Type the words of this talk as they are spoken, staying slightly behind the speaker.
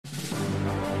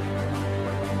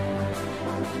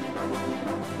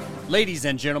Ladies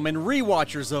and gentlemen,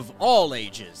 rewatchers of all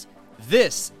ages,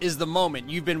 this is the moment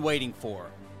you've been waiting for.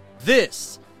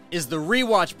 This is the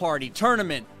Rewatch Party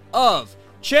Tournament of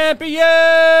Champions!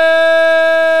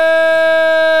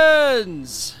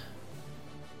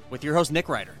 With your host, Nick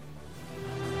Ryder.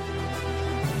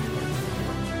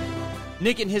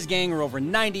 Nick and his gang are over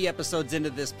 90 episodes into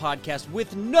this podcast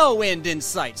with no end in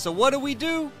sight. So what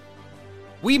do?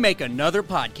 We make another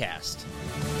podcast.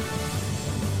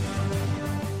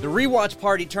 The Rewatch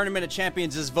Party Tournament of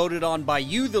Champions is voted on by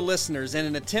you, the listeners, in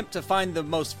an attempt to find the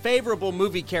most favorable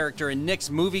movie character in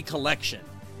Nick's movie collection.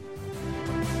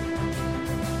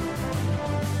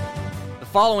 The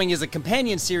following is a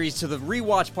companion series to the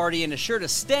Rewatch Party and is sure to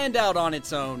stand out on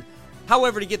its own.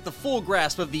 However, to get the full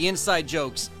grasp of the inside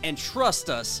jokes, and trust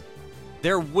us,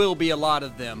 there will be a lot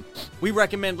of them, we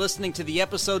recommend listening to the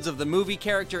episodes of the movie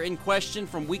character in question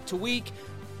from week to week,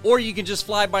 or you can just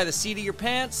fly by the seat of your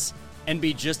pants and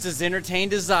be just as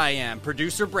entertained as I am,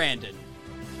 producer Brandon.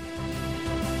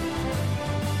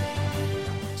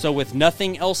 So with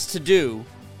nothing else to do,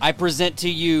 I present to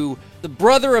you the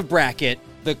brother of bracket,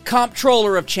 the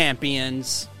comptroller of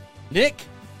champions, Nick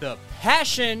the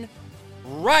Passion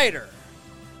Ryder.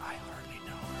 I hardly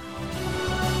know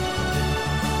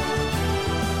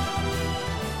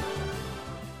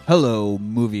her. Hello,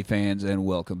 movie fans, and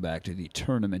welcome back to the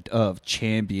Tournament of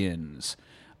Champions.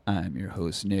 I'm your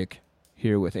host, Nick,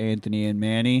 here with Anthony and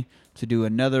Manny to do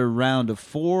another round of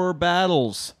 4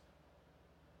 battles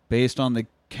based on the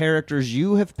characters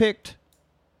you have picked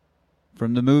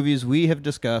from the movies we have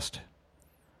discussed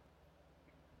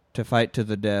to fight to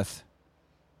the death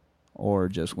or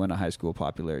just win a high school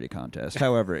popularity contest,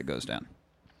 however it goes down.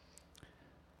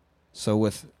 So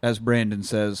with, as Brandon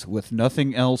says, with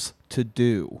nothing else to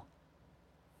do.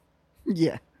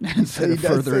 Yeah. Instead of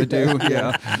further ado,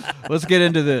 yeah. Let's get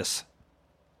into this.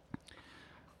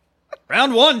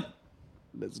 Round 1.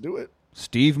 Let's do it.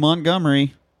 Steve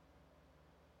Montgomery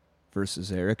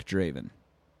versus Eric Draven.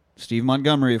 Steve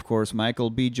Montgomery, of course, Michael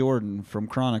B. Jordan from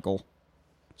Chronicle.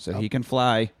 So he can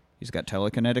fly. He's got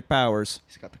telekinetic powers.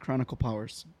 He's got the Chronicle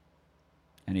powers.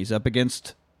 And he's up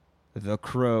against the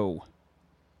Crow,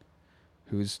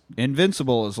 who's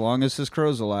invincible as long as his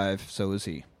crow's alive. So is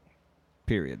he.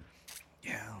 Period.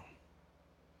 Yeah.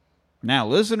 Now,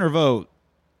 listener vote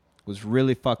was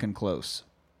really fucking close.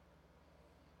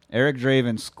 Eric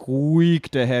Draven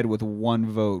squeaked ahead with 1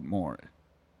 vote more.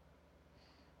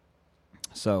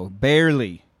 So,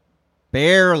 barely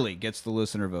gets the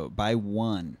listener vote by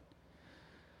 1.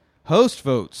 Host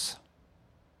votes.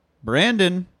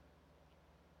 Brandon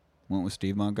went with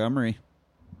Steve Montgomery.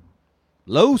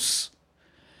 Los,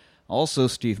 also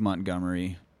Steve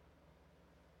Montgomery.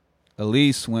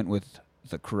 Elise went with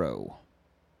the Crow.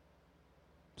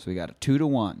 So we got a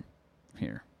 2-1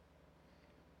 here.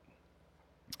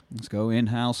 Let's go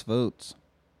in-house votes.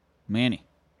 Manny.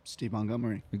 Steve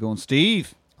Montgomery. We going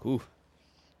Steve. Ooh.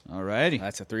 All righty.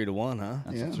 That's a 3-1, huh?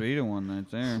 That's a 3-1 right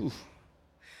there. Ooh.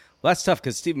 Well, that's tough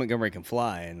because Steve Montgomery can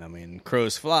fly, and I mean,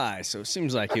 crows fly, so it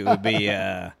seems like it would be.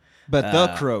 But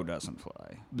the crow doesn't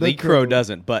fly. The crow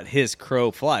doesn't, but his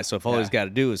crow flies. So if all he's got to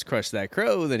do is crush that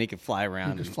crow, then he can fly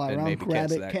around and maybe grab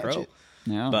catch it, that catch crow. it.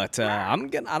 Yeah. But I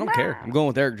don't care. I'm going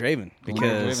with Eric Draven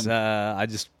because I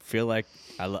just feel like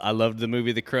I loved the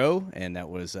movie The Crow, and that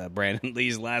was Brandon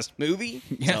Lee's last movie.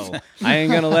 Yes. So I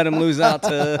ain't gonna let him lose out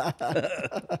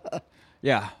to.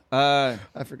 Yeah. I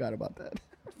forgot about that.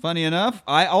 Funny enough,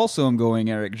 I also am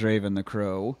going Eric Draven the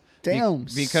Crow. Damn.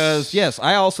 Because, yes,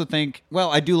 I also think, well,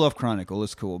 I do love Chronicle.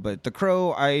 It's cool. But The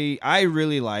Crow, I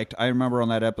really liked. I remember on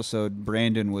that episode,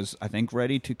 Brandon was, I think,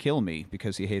 ready to kill me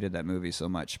because he hated that movie so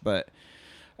much. But,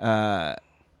 yeah,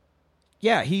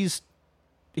 he's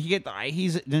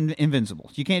invincible.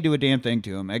 You can't do a damn thing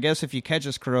to him. I guess if you catch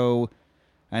his crow,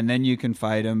 and then you can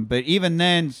fight him. But even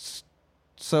then,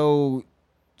 so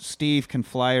Steve can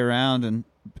fly around, and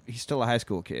he's still a high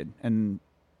school kid. And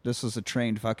this is a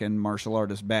trained fucking martial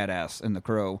artist badass in the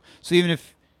Crow. So even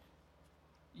if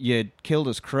you killed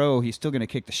his crow, he's still going to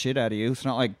kick the shit out of you. It's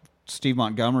not like Steve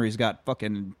Montgomery's got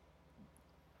fucking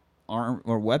arm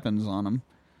or weapons on him.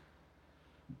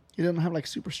 He doesn't have like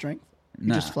super strength. He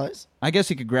Nah. just flies. I guess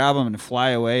he could grab him and fly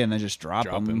away and then just drop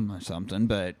him or something.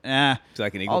 But, It's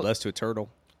like an eagle does to a turtle.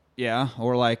 yeah.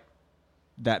 Or like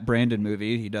that Brandon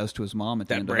movie he does to his mom at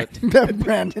the end of it. That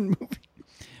Brandon movie.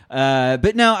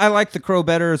 But no, I like The Crow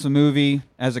better as a movie,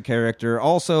 as a character.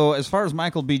 Also, as far as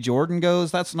Michael B. Jordan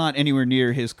goes, that's not anywhere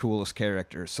near his coolest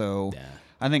character. So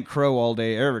I think Crow all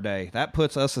day, every day. That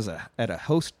puts us at a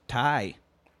host tie.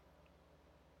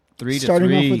 3-3.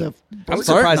 Starting off with a. I'm Starting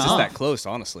surprised it's off. that close,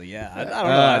 honestly. Yeah, I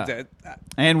don't know.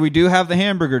 And we do have the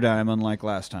hamburger dime, unlike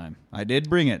last time. I did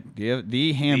bring it.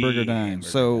 The hamburger dime. hamburger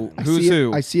So dime. who's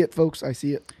who? I see it, folks. I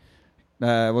see it.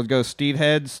 We'll go Steve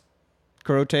Heads,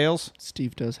 Crow Tails.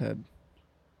 Steve does head.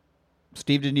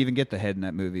 Steve didn't even get the head in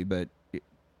that movie, but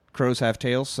crows have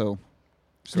tails, so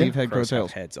Steve had crow Crows have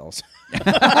tails. heads also.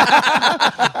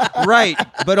 Right,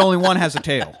 but only one has a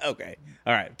tail. Okay.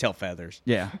 All right. Tail feathers.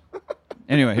 Yeah.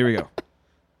 Anyway, here we go.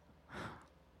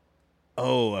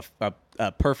 Oh,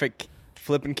 a perfect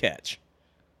flip and catch.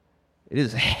 It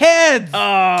is heads.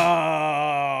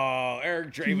 Oh,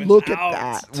 Eric Draven's Look at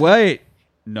out. that. Wait,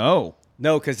 no.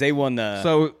 No, because they won the.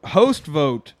 So host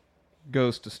vote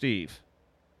goes to Steve.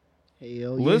 Hell yeah.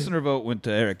 Listener vote went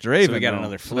to Eric Draven. So we got though.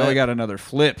 another So now we flip. got another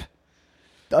flip.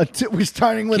 We're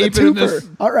starting with Keep a it in this.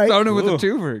 twofer. All right. Starting with a Ooh.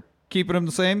 twofer. Keeping them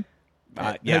the same.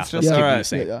 yeah, It's just let's keep all them right. the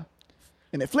same. Yeah.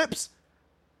 And it flips.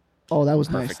 Oh, that was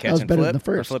nice. Perfect That catch was and better flip. than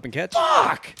the Or first. flip and catch.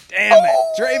 Fuck. Damn it.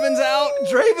 Draven's out.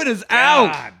 Draven is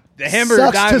out. God, the hamburger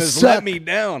Sucks dime to has suck. let me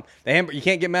down. You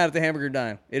can't get mad at the hamburger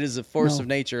dime. It is a force No. of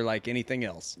nature like anything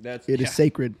else. It is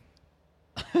sacred.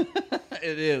 It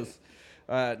is.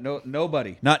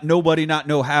 Nobody. Not nobody, not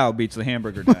know how beats the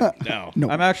hamburger dime. No. No.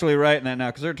 I'm actually writing that now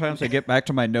because there are times I get back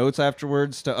to my notes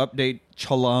afterwards to update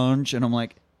challenge, and I'm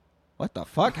like, what the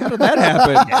fuck? How did that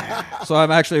happen? So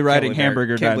I'm actually writing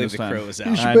hamburger Can't dime believe this the time. crow is You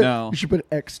out. should I put, know. You should put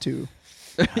X2.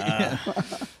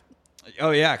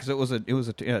 Oh yeah, because it was a.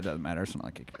 Yeah, it doesn't matter. It's not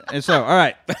like. And so, all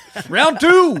right, round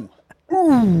 2.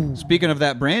 Speaking of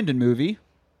that Brandon movie,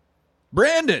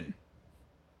 Brandon.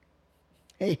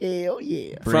 Hey, hell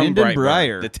yeah. Brandon From Brightburn,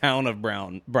 Breyer. the town of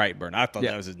Brightburn. I thought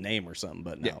Yeah. that was his name or something,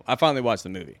 but no. Yeah. I finally watched the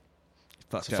movie.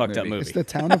 Fucked It's a fucked up movie. It's the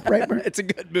town of Brightburn. It's a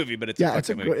good movie, but it's Yeah, a it's fucked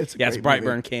a up movie. good- it's a yeah, it's great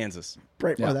Brightburn, movie. Kansas.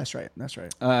 Yeah. Yeah. Oh, that's right. That's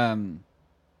right.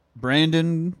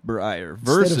 Brandon Breyer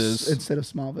versus Instead of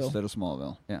Smallville. instead of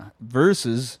Smallville, yeah,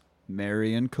 versus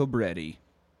Marion Cobretti,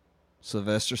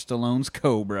 Sylvester Stallone's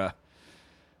Cobra.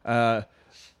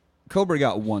 Cobra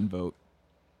got 1 vote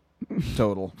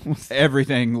total.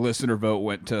 Everything listener vote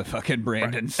went to fucking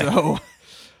Brandon. So,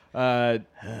 I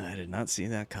did not see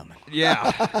that coming.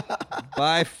 yeah,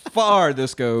 by far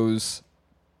this goes.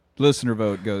 Listener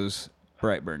vote goes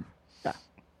Brightburn. Yeah.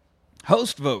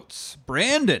 Host votes.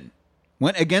 Brandon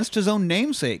went against his own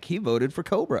namesake. He voted for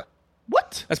Cobra.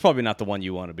 What? That's probably not the one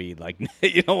you want to be. Like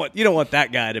you don't want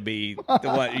that guy to be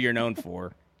the one you're known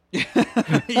for.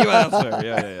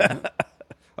 Yeah.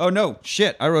 Oh no,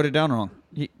 shit! I wrote it down wrong.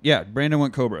 Yeah, Brandon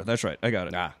went Cobra. That's right. I got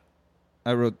it. Ah,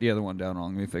 I wrote the other one down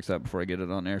wrong. Let me fix that before I get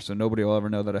it on air, so nobody will ever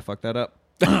know that I fucked that up.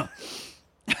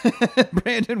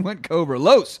 Brandon went Cobra.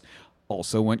 Los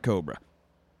also went Cobra.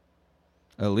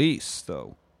 Elise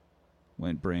though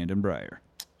went Brandon Breyer.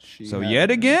 So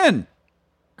yet again,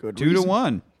 Good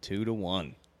 2-1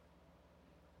 2-1.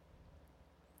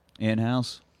 in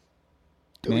house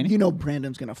Dude, Manny? you know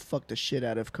Brandon's going to fuck the shit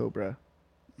out of Cobra.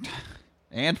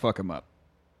 and fuck him up.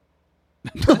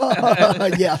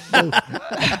 Yeah. So,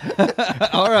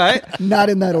 All right, not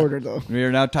in that order, though. we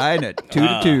are now tying it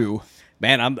 2-2.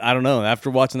 Man, I don't know.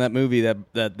 After watching that movie,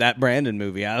 that Brandon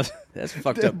movie, that's a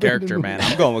fucked up character, man.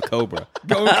 I'm going with Cobra.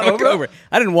 Going I'm with Cobra?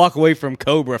 I didn't walk away from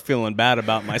Cobra feeling bad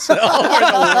about myself or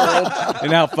the world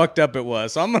and how fucked up it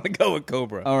was. So I'm going to go with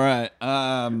Cobra. All right.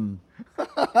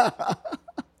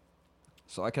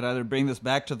 So I could either bring this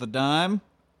back to the dime.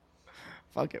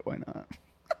 Fuck it, why not?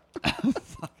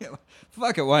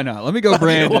 Fuck it, why not? Let me go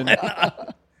Brandon.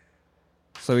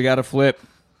 So we got to flip.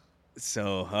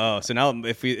 So now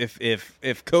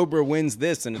if Cobra wins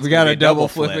this, and it's We gonna got be a double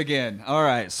flip again. All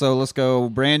right. So let's go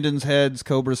Brandon's heads,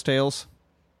 Cobra's tails.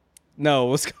 No,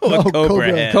 let's go with No, Cobra.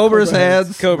 Cobra. head. Cobra's Cobra heads.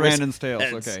 heads, Cobra's Brandon's tails.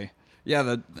 heads. Okay. Yeah,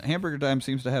 the hamburger dime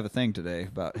seems to have a thing today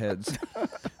about heads.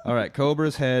 All right.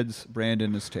 Cobra's heads,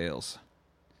 Brandon is tails.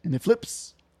 And it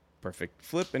flips. Perfect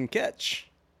flip and catch.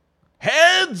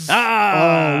 Heads! Ah!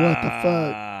 Oh, what the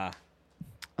fuck?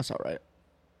 That's all right.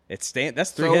 That's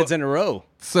 3 So- heads in a row.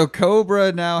 So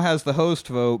Cobra now has the host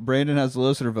vote. Brandon has the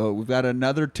listener vote. We've got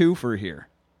another twofer here.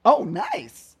 Oh,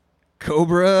 nice.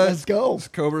 Cobra. Let's go.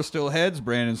 Cobra still heads.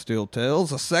 Brandon still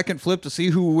tails. A second flip to see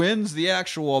who wins the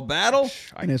actual battle.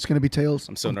 And it's going to be tails.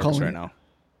 I'm so nervous calling right it. now.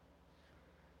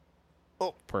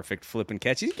 Oh, perfect flip and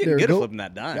catch. He's getting There we good at go. flipping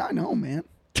that dime. Yeah, I know, man.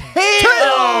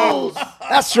 Tails!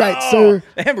 That's right, sir.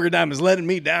 The hamburger dime is letting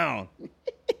me down.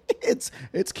 It's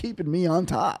keeping me on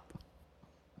top.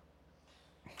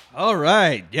 All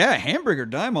right. Yeah, hamburger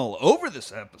dime all over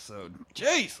this episode.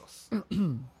 Jesus.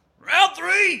 Round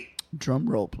 3. Drum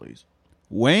roll, please.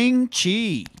 Wang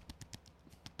Chi.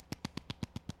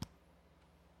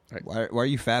 Why are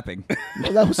you fapping?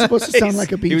 Well, that was supposed to sound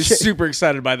like a BJ. He was super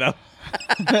excited by that.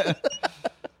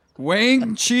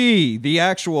 Wang Chi, the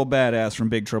actual badass from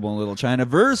Big Trouble in Little China,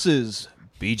 versus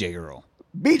BJ Girl.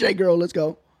 BJ girl, let's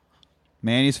go.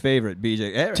 Manny's favorite,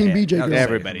 BJ. Team BJ Girl.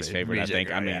 Everybody's favorite, I think.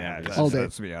 Girl, I mean, yeah, All day.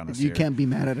 let's be honest You here. can't be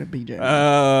mad at a BJ.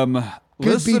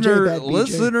 Good BJ, bad BJ.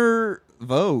 Listener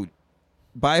vote.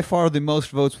 By far the most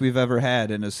votes we've ever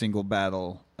had in a single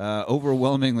battle.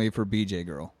 Overwhelmingly for BJ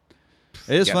Girl.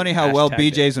 It is Yeah, funny how well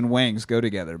hashtag BJs and Wangs go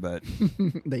together, but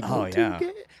They go Oh, yeah.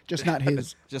 together. Just not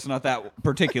his. just not that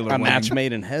particular a Wang. match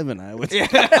made in heaven, I would say.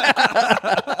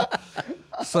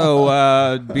 So,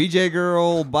 BJ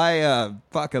Girl, by a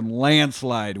fucking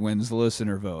landslide, wins the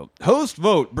listener vote. Host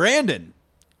vote, Brandon.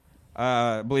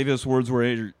 I believe his words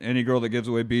were, any girl that gives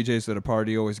away BJs at a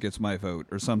party always gets my vote,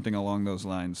 or something along those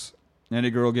lines. Any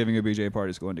girl giving a BJ party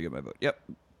is going to get my vote. Yep.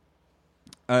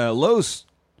 Los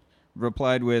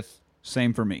replied with,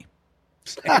 same for me.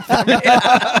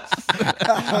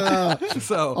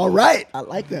 So, All right. I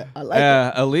like that. I like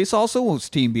it. Elise also was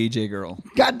Team BJ Girl.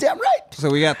 Goddamn right. So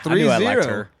we got 3-0. I knew I liked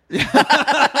her.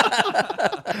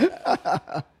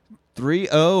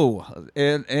 3-0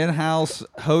 in-house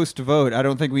host vote. I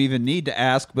don't think we even need to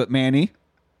ask, but Manny.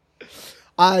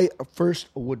 I first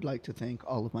would like to thank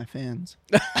all of my fans.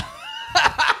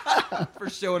 For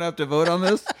showing up to vote on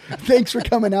this. Thanks for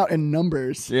coming out in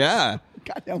numbers. Yeah.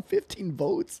 Goddamn 15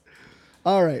 votes.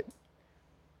 All right.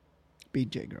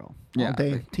 BJ Girl. All Yeah.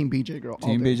 day. Team BJ Girl. all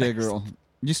Team day. BJ Girl.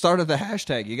 You started the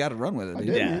hashtag. You got to run with it. I dude.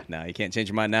 did. Yeah, no, you can't change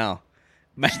your mind now.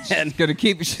 Man. She's gonna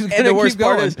keep And the keep worst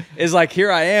part going. is like, here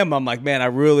I am. I'm like, man, I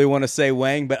really want to say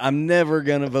Wang, but I'm never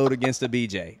going to vote against a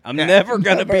BJ. I'm never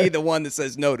going to be the one that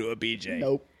says no to a BJ.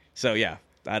 Nope. So, yeah,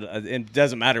 it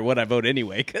doesn't matter what I vote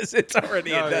anyway because it's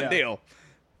already a done deal.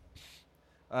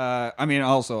 I mean,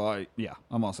 also,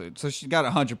 I'm also. So she got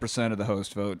 100% of the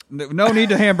host vote. No need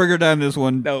to hamburger down this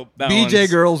one. Nope, that BJ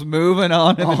one's- Girl's moving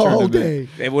on in the All tournament. day.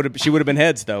 She would have been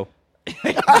heads, though.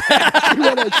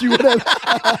 She would have.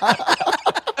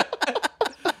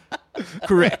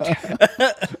 Correct.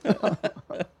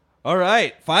 All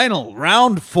right, final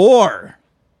round 4.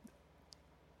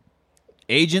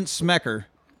 Agent Smecker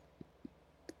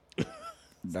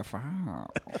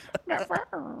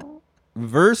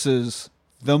versus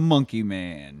the Monkey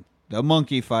Man, the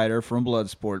Monkey Fighter from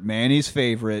Bloodsport, Manny's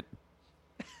favorite,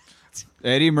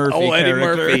 Eddie Murphy. Oh, Eddie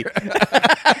character.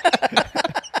 Murphy.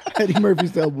 Eddie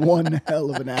Murphy's the one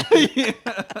hell of an actor.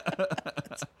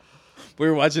 We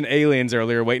were watching Aliens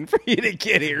earlier, waiting for you to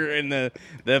get here in the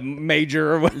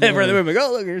major or whatever. And then we go,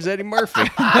 oh, look, here's Eddie Murphy.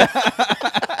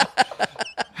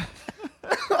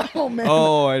 Oh, man.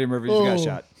 Oh, Eddie Murphy just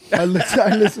got shot. I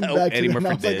listened back Eddie to it and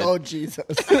I Murphy was like, did. oh, Jesus.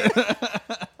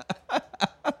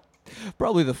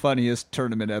 Probably the funniest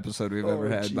tournament episode we've ever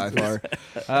had by far.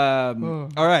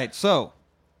 All right, so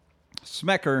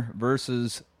Smecker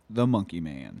versus the Monkey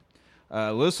Man.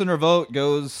 Listener vote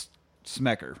goes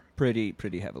Smecker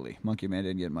pretty heavily. Monkey Man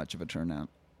didn't get much of a turnout.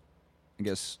 I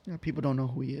guess, Yeah, people don't know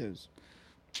who he is.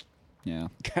 yeah.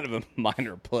 Kind of a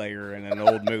minor player in an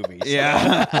old movie. So.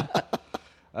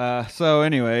 Yeah. So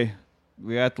anyway,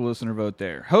 we got the listener vote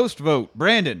there. Host vote,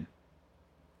 Brandon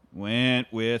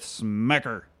went with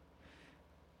Smecker.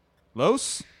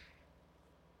 Los?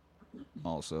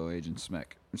 Also Agent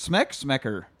Smeck.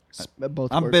 Smecker.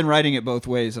 Both I've words. been writing it both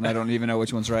ways, and I don't even know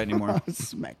which one's right anymore.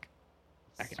 Smack.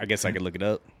 I guess I could look it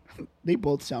up. They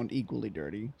both sound equally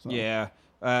dirty. So. Yeah.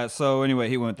 So anyway,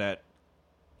 he went that.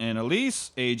 And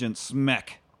Elise, Agent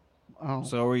Smeck. Oh,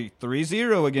 So we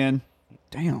 3-0 again.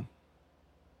 damn.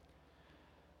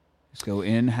 Let's go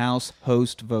in-house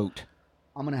host vote.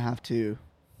 I'm going to have to.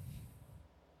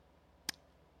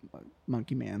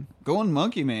 Monkey Man. Going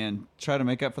Monkey Man. Try to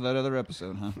make up for that other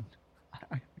episode, huh?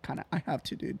 I have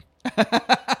to, dude.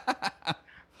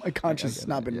 My conscience has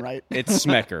not been right. It's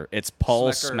Smecker. It's Paul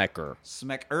Smecker.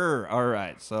 Smecker. All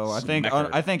right. So I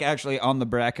Smecker. think actually on the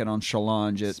bracket on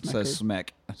Challenge it says Smeck.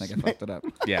 I think I fucked it up.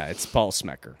 Yeah, it's Paul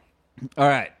Smecker. All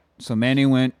right. So Manny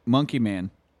went Monkey Man.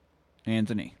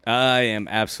 Anthony. I am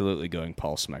absolutely going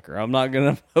Paul Smecker. I'm not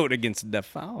going to vote against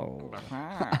Defoe.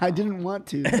 I didn't want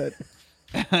to, but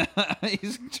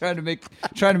He's trying to make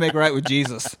right with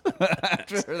Jesus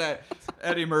after that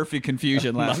Eddie Murphy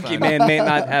confusion last Monkey time. Man may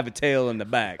not have a tail in the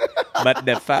back, but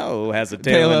Defoe has a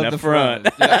tail in at the front.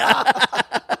 Yeah.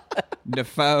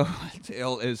 Defoe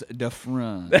tail is the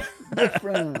front.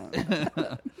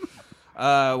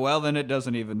 Well, then it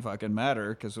doesn't even fucking matter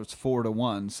because it's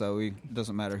 4-1, so it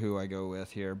doesn't matter who I go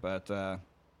with here. But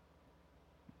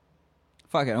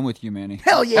fuck it, I'm with you, Manny.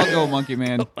 Hell yeah. I'll go Monkey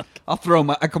Man.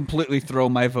 I completely throw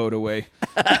my vote away.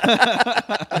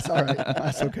 that's all right.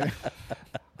 That's okay.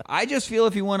 I just feel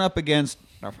if he went up against,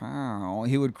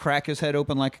 he would crack his head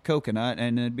open like a coconut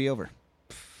and it'd be over.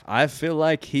 I feel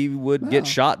like he would get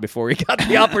shot before he got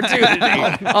the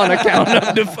opportunity on account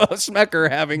of Defoe Smecker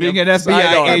having Being a an FBI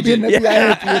sidearm. agent. Being an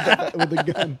FBI agent with a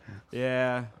gun.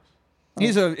 Yeah.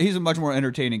 He's a much more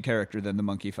entertaining character than the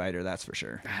monkey fighter, that's for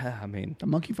sure. I mean, The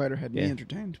monkey fighter had me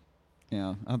entertained.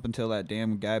 Yeah, up until that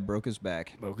damn guy broke his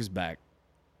back. broke his back.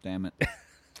 Damn it.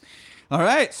 All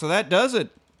right, so that does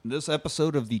it. This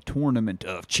episode of the Tournament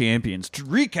of Champions. To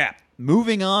recap,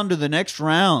 moving on to the next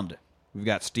round, we've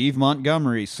got Steve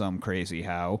Montgomery, some crazy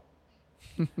how.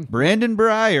 Brandon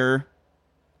Breyer,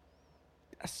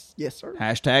 Yes, sir.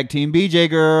 hashtag Team BJ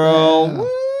Girl. Yeah. Woo!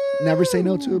 Never say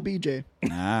no to a BJ.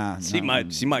 Nah, She no.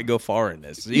 might go far in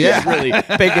this. He's Yeah. really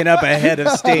picking up a head of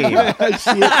steam.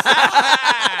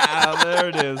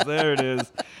 There it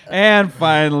is. And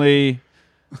finally,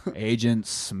 Agent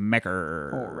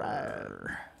Smecker. All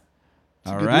right.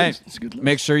 All good right. list. It's a good list.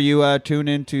 Make sure you log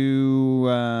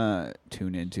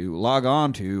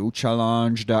on to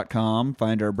challenge.com.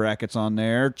 Find our brackets on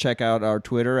there. Check out our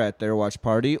Twitter at Their Watch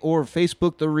Party or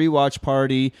Facebook The Rewatch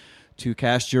Party to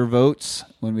cast your votes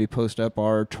when we post up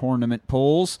our tournament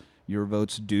polls. Your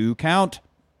votes do count.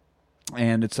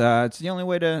 And it's the only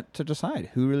way to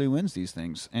decide who really wins these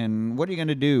things. And what are you going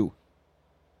to do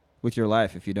with your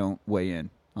life if you don't weigh in,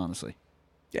 honestly?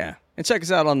 Yeah. And check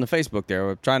us out on the Facebook there.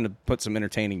 We're trying to put some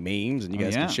entertaining memes, and you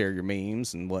guys yeah. can share your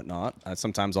memes and whatnot.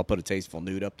 Sometimes I'll put a tasteful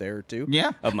nude up there, too.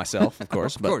 Yeah. Of myself, of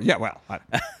course. Of course, yeah, well,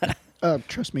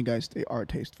 Trust me, guys, they are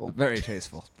tasteful. very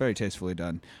tasteful. Very tastefully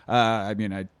done. I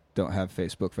mean, I don't have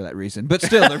Facebook for that reason, but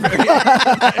still, they're very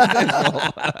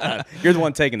You're the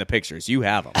one taking the pictures. You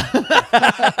have them.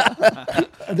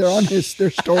 They're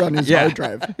stored on his Yeah. hard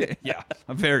drive. yeah,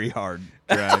 a very hard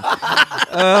drive.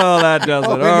 Oh, that does it.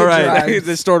 Oh, All it right. drives.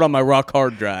 They're stored on my rock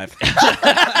hard drive.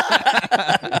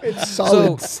 It's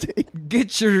solid So- state.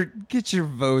 Get your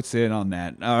votes in on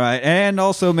that. All right. And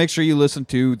also make sure you listen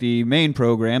to the main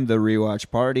program, The Rewatch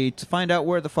Party, to find out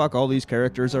where the fuck all these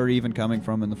characters are even coming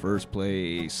from in the first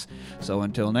place. So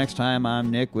until next time, I'm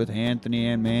Nick with Anthony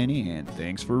and Manny, and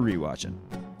thanks for rewatching.